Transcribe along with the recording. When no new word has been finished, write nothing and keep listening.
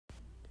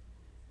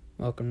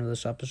Welcome to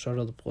this episode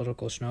of the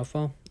Political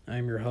Snowfall.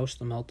 I'm your host,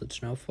 the Melted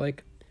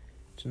Snowflake.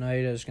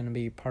 Tonight is going to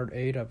be part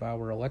 8 of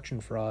our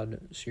election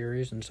fraud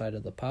series inside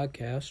of the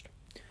podcast.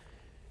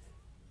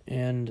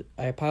 And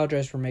I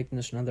apologize for making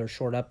this another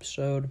short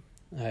episode.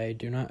 I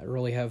do not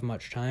really have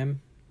much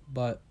time,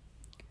 but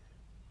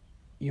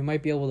you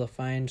might be able to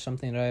find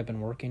something that I've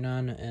been working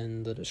on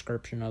in the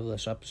description of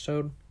this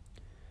episode.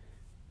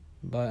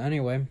 But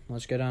anyway,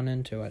 let's get on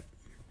into it.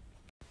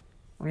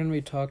 We're going to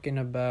be talking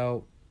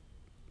about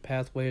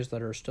pathways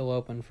that are still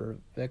open for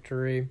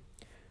victory.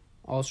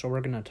 Also, we're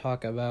going to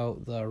talk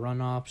about the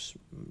runoffs,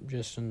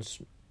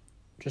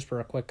 just for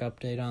a quick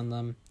update on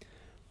them.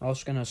 We're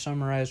also going to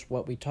summarize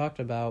what we talked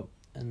about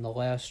in the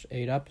last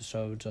 8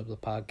 episodes of the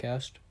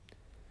podcast.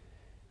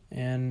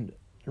 And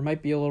there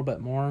might be a little bit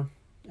more.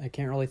 I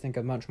can't really think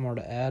of much more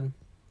to add,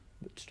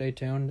 but stay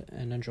tuned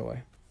and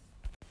enjoy.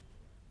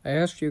 I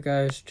asked you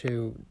guys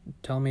to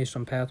tell me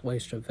some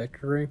pathways to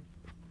victory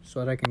so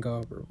that I can go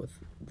over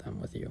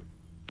them with you.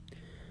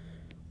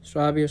 So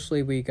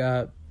obviously we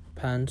got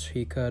Pence.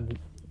 He could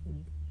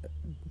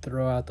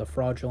throw out the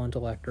fraudulent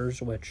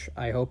electors, which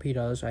I hope he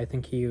does. I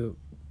think he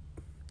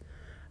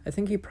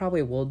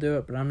probably will do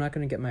it, but I'm not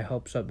going to get my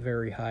hopes up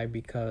very high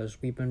because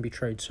we've been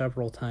betrayed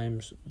several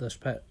times this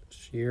past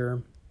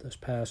year, this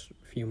past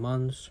few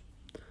months.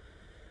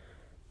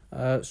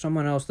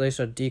 Someone else, they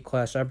said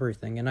declass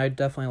everything, and I'd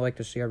definitely like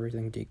to see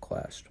everything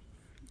declassed.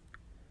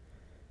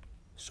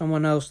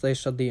 Someone else, they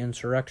said the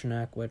Insurrection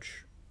Act,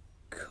 which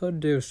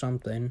could do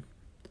something.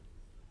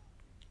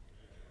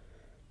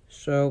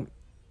 So,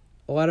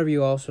 a lot of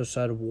you also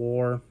said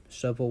war,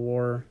 civil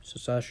war,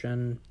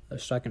 secession, a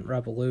second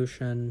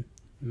revolution,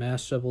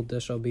 mass civil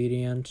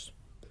disobedience.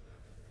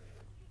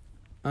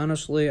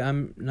 Honestly,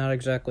 I'm not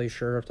exactly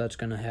sure if that's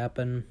going to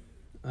happen.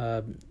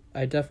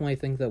 I definitely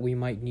think that we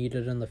might need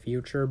it in the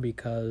future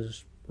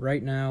because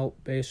right now,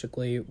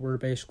 we're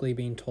basically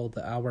being told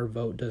that our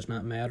vote does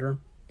not matter.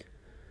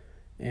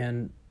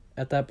 And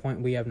at that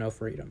point, we have no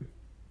freedom.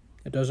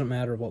 It doesn't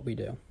matter what we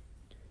do.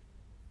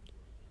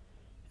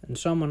 And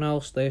someone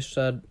else, they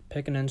said,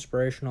 pick an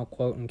inspirational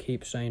quote and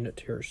keep saying it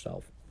to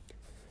yourself.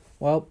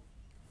 Well,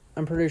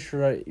 I'm pretty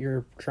sure that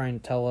you're trying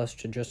to tell us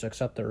to just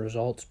accept the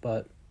results,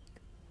 but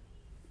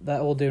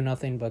that will do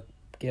nothing but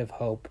give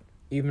hope.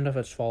 Even if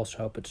it's false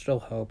hope, it's still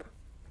hope.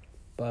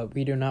 But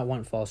we do not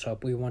want false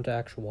hope. We want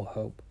actual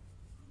hope.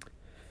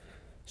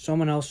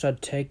 Someone else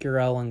said, take your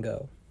L and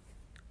go.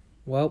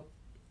 Well,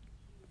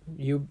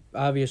 you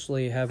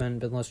obviously haven't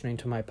been listening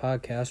to my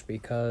podcast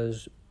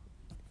because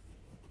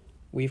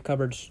we've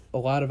covered a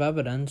lot of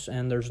evidence,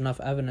 and there's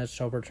enough evidence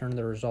to overturn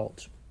the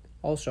results.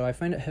 Also, I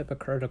find it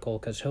hypocritical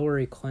because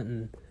Hillary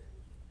Clinton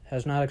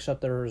has not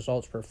accepted the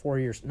results for 4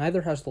 years.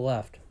 Neither has the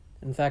left.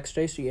 In fact,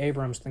 Stacey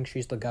Abrams thinks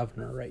she's the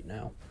governor right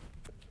now.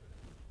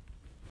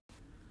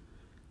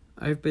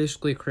 I've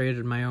basically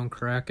created my own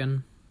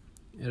Kraken.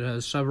 It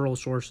has several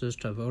sources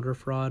to voter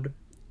fraud.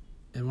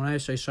 And when I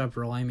say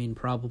several, I mean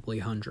probably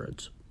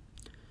hundreds.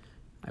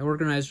 I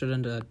organized it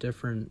into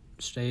different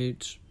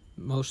states,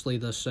 mostly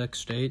the 6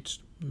 states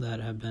that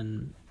have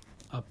been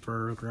up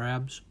for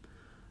grabs.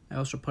 I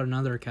also put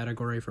another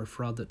category for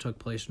fraud that took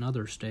place in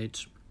other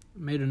states.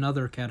 Made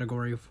another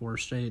category for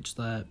states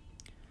that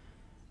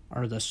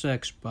are the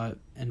 6 but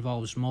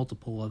involves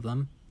multiple of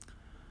them.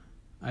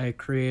 I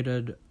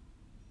created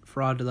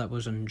fraud that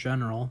was in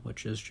general,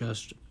 which is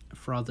just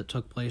fraud that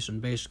took place in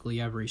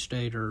basically every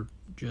state or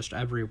just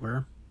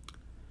everywhere.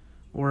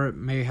 Or it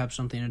may have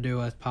something to do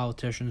with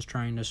politicians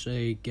trying to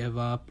say, give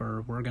up,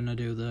 or we're going to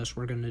do this,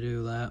 we're going to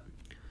do that.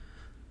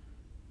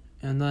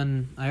 And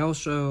then I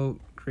also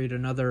create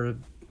another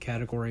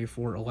category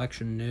for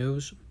election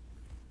news,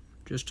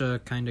 just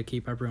to kind of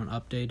keep everyone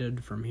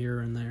updated from here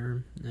and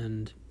there.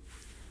 And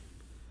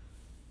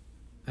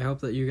I hope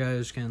that you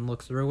guys can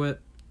look through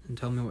it and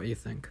tell me what you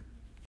think.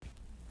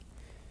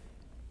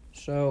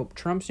 So,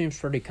 Trump seems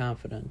pretty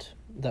confident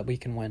that we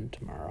can win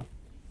tomorrow.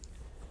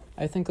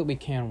 I think that we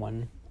can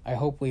win. I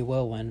hope we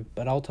will win,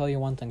 but I'll tell you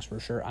one thing's for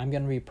sure. I'm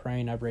going to be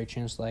praying every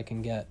chance that I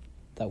can get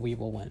that we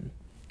will win.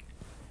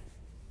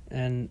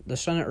 And the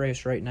Senate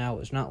race right now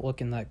is not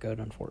looking that good,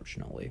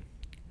 unfortunately.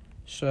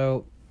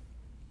 So,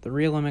 the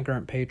Real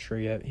Immigrant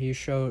Patriot, he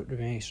showed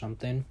me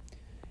something.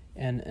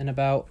 And in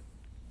about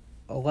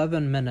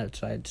 11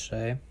 minutes, I'd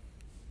say,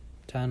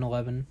 10,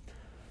 11,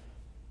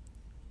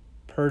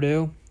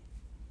 Purdue,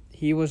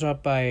 he was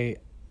up by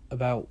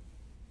about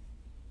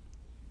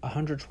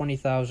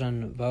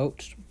 120,000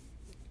 votes.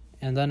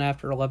 And then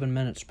after 11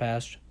 minutes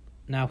passed,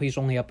 now he's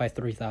only up by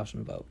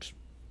 3,000 votes.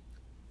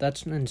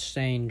 That's an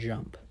insane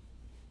jump.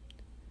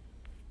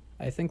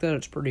 I think that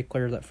it's pretty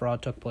clear that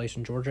fraud took place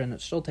in Georgia, and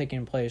it's still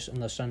taking place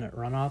in the Senate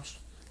runoffs.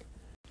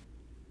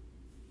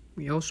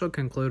 We also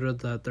concluded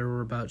that there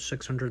were about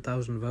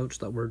 600,000 votes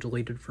that were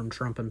deleted from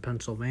Trump in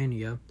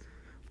Pennsylvania,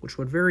 which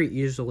would very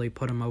easily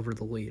put him over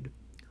the lead.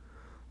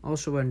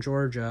 Also in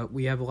Georgia,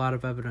 we have a lot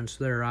of evidence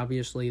there.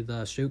 Obviously,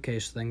 the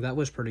suitcase thing, that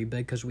was pretty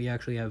big because we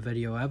actually have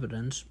video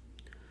evidence.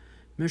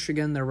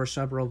 Michigan, there were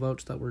several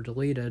votes that were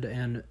deleted,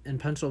 and in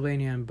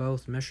Pennsylvania and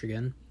both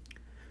Michigan,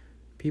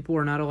 people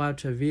were not allowed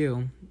to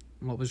view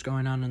what was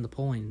going on in the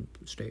polling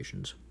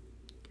stations.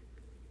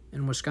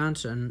 In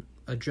Wisconsin,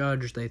 a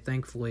judge, they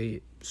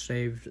thankfully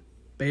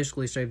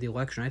basically saved the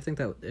election. I think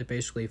that it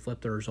basically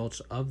flipped the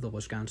results of the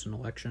Wisconsin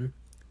election,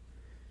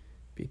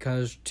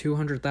 because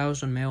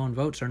 200,000 mail-in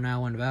votes are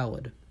now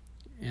invalid,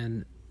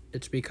 and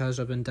it's because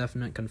of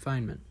indefinite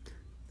confinement.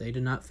 They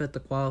did not fit the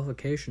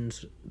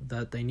qualifications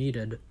that they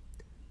needed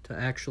to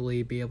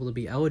actually be able to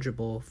be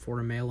eligible for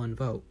a mail-in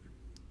vote.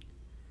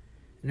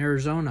 In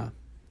Arizona,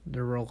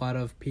 there were a lot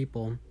of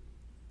people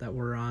that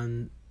were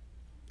on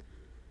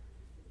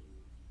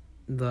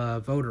the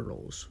voter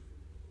rolls,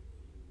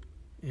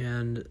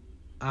 and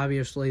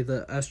obviously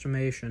the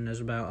estimation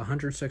is about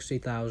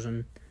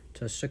 160,000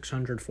 to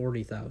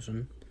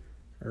 640,000,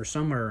 or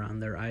somewhere around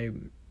there.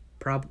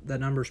 That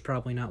number's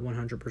probably not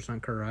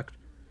 100% correct,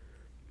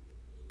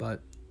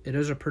 but it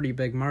is a pretty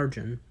big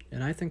margin,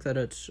 and I think that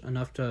it's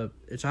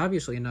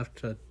obviously enough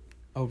to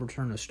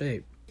overturn a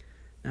state.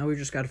 Now we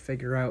just got to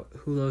figure out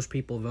who those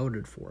people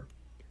voted for.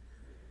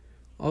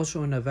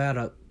 Also in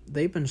Nevada,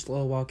 they've been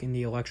slow-walking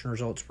the election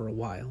results for a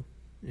while,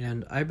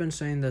 and I've been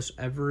saying this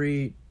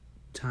every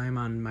time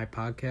on my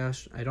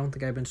podcast. I don't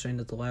think I've been saying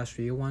it the last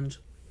few ones,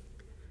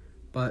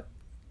 but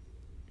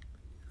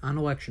on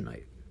election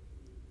night,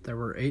 there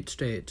were 8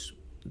 states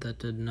that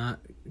did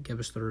not give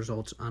us the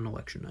results on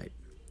election night: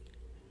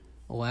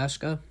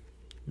 Alaska,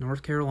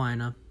 North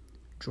Carolina,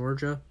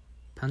 Georgia,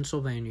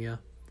 Pennsylvania,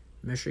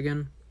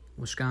 Michigan,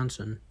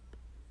 Wisconsin,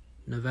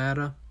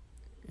 Nevada,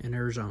 and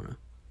Arizona.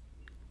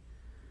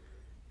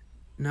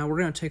 Now we're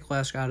going to take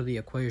Alaska out of the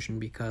equation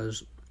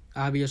because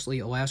obviously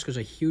Alaska's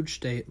a huge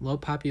state, low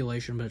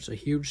population, but it's a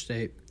huge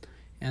state,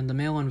 and the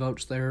mail-in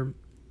votes there,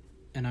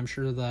 and I'm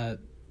sure that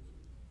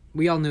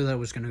we all knew that it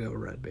was going to go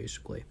red,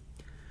 basically.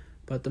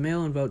 But the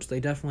mail-in votes, they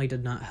definitely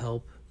did not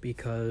help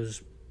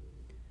because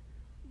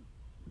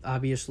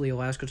obviously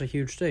Alaska's a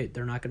huge state.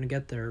 They're not going to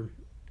get there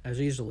as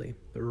easily.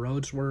 The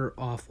roads were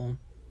awful.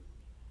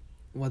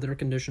 Weather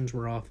conditions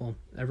were awful.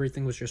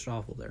 Everything was just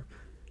awful there.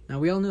 Now,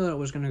 we all knew that it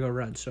was going to go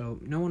red, so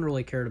no one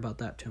really cared about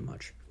that too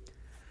much.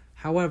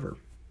 However,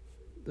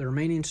 the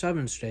remaining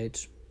 7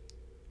 states,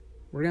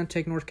 we're going to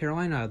take North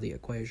Carolina out of the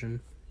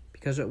equation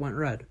because it went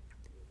red.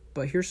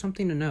 But here's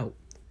something to note.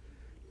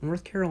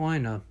 North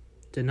Carolina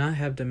did not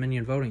have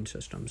Dominion voting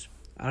systems.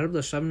 Out of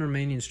the 7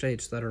 remaining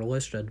states that are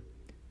listed,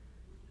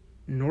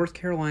 North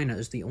Carolina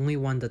is the only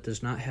one that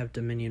does not have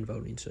Dominion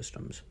voting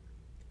systems.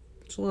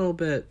 It's a little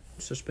bit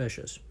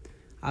suspicious.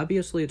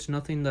 Obviously, it's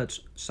nothing that's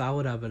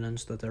solid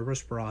evidence that there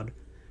was fraud.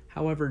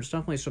 However, it's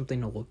definitely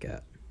something to look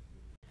at.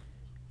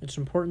 It's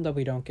important that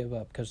we don't give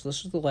up, because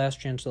this is the last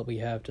chance that we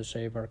have to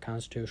save our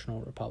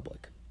constitutional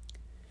republic.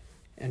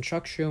 And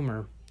Chuck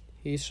Schumer,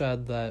 he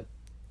said that,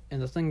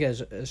 and the thing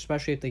is,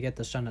 especially if they get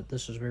the Senate,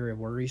 this is very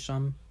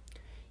worrisome.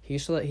 He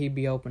said that he'd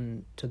be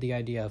open to the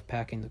idea of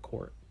packing the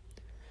court.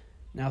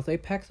 Now, if they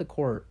pack the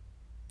court,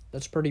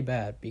 that's pretty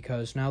bad,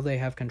 because now they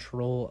have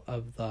control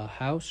of the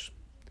House.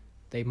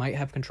 They might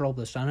have control of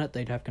the Senate.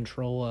 They'd have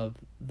control of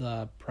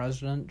the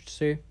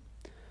presidency,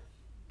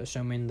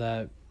 assuming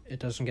that it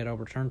doesn't get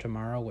overturned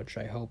tomorrow, which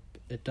I hope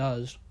it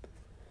does.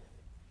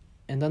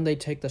 And then they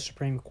take the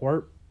Supreme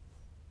Court.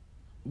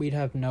 We'd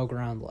have no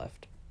ground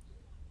left.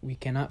 We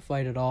cannot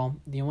fight at all.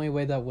 The only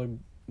way that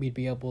we'd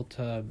be able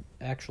to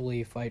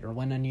actually fight or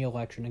win any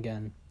election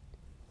again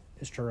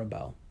is to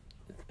rebel.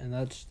 And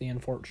that's the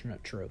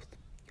unfortunate truth.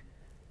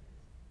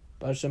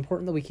 But it's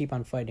important that we keep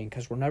on fighting,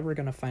 because we're never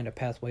going to find a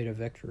pathway to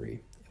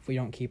victory if we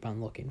don't keep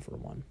on looking for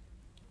one.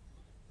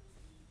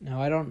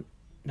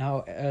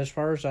 Now, as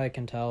far as I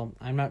can tell,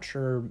 I'm not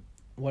sure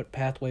what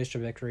pathways to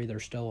victory there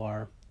still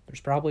are. There's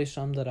probably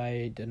some that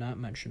I did not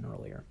mention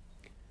earlier.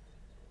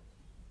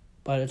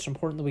 But it's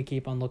important that we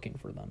keep on looking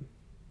for them.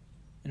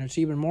 And it's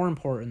even more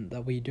important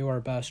that we do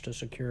our best to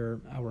secure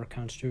our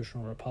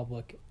constitutional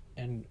republic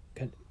and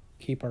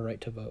keep our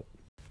right to vote.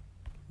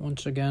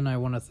 Once again, I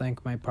want to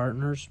thank my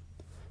partners: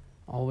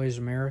 Always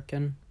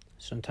American,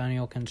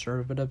 Centennial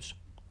Conservatives,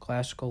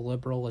 Classical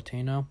Liberal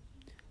Latino,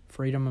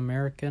 Freedom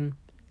American,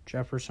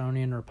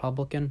 Jeffersonian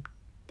Republican,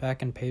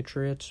 Packin'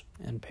 Patriots,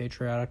 and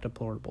Patriotic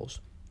Deplorables.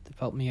 They've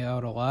helped me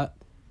out a lot,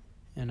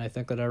 and I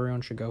think that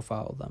everyone should go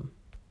follow them.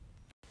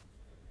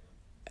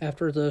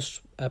 After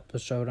this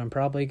episode, I'm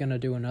probably going to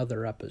do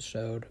another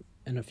episode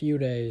in a few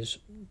days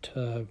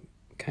to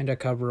kind of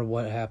cover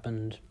what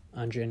happened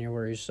on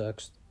January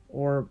 6th,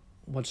 or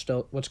what's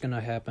going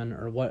to happen,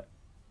 or what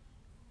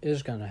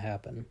is going to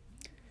happen.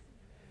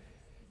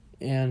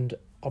 And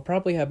I'll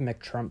probably have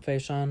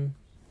McTrumpface on,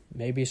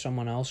 maybe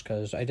someone else,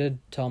 because I did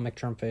tell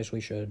McTrumpface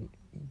we should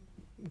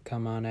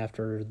come on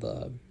after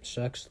the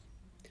 6th.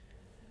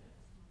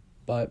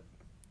 But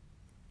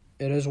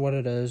it is what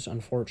it is,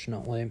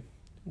 unfortunately.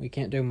 We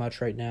can't do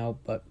much right now,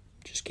 but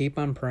just keep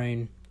on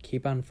praying,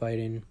 keep on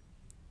fighting,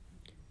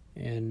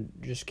 and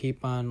just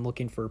keep on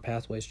looking for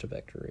pathways to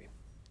victory.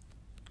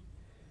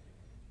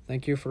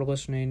 Thank you for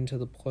listening to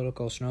the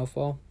Political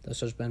Snowfall.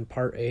 This has been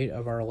part 8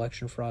 of our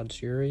election fraud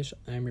series.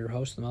 I am your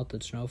host, the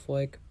Melted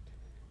Snowflake,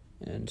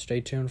 and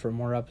stay tuned for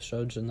more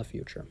episodes in the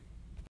future.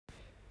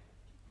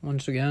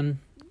 Once again,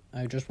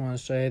 I just want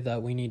to say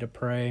that we need to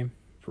pray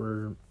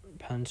for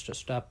Pence to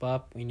step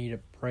up. We need to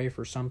pray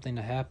for something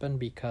to happen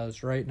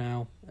because right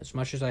now, as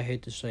much as I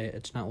hate to say it,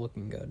 it's not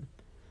looking good.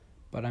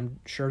 But I'm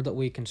sure that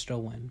we can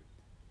still win.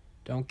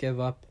 Don't give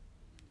up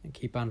and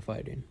keep on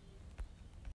fighting.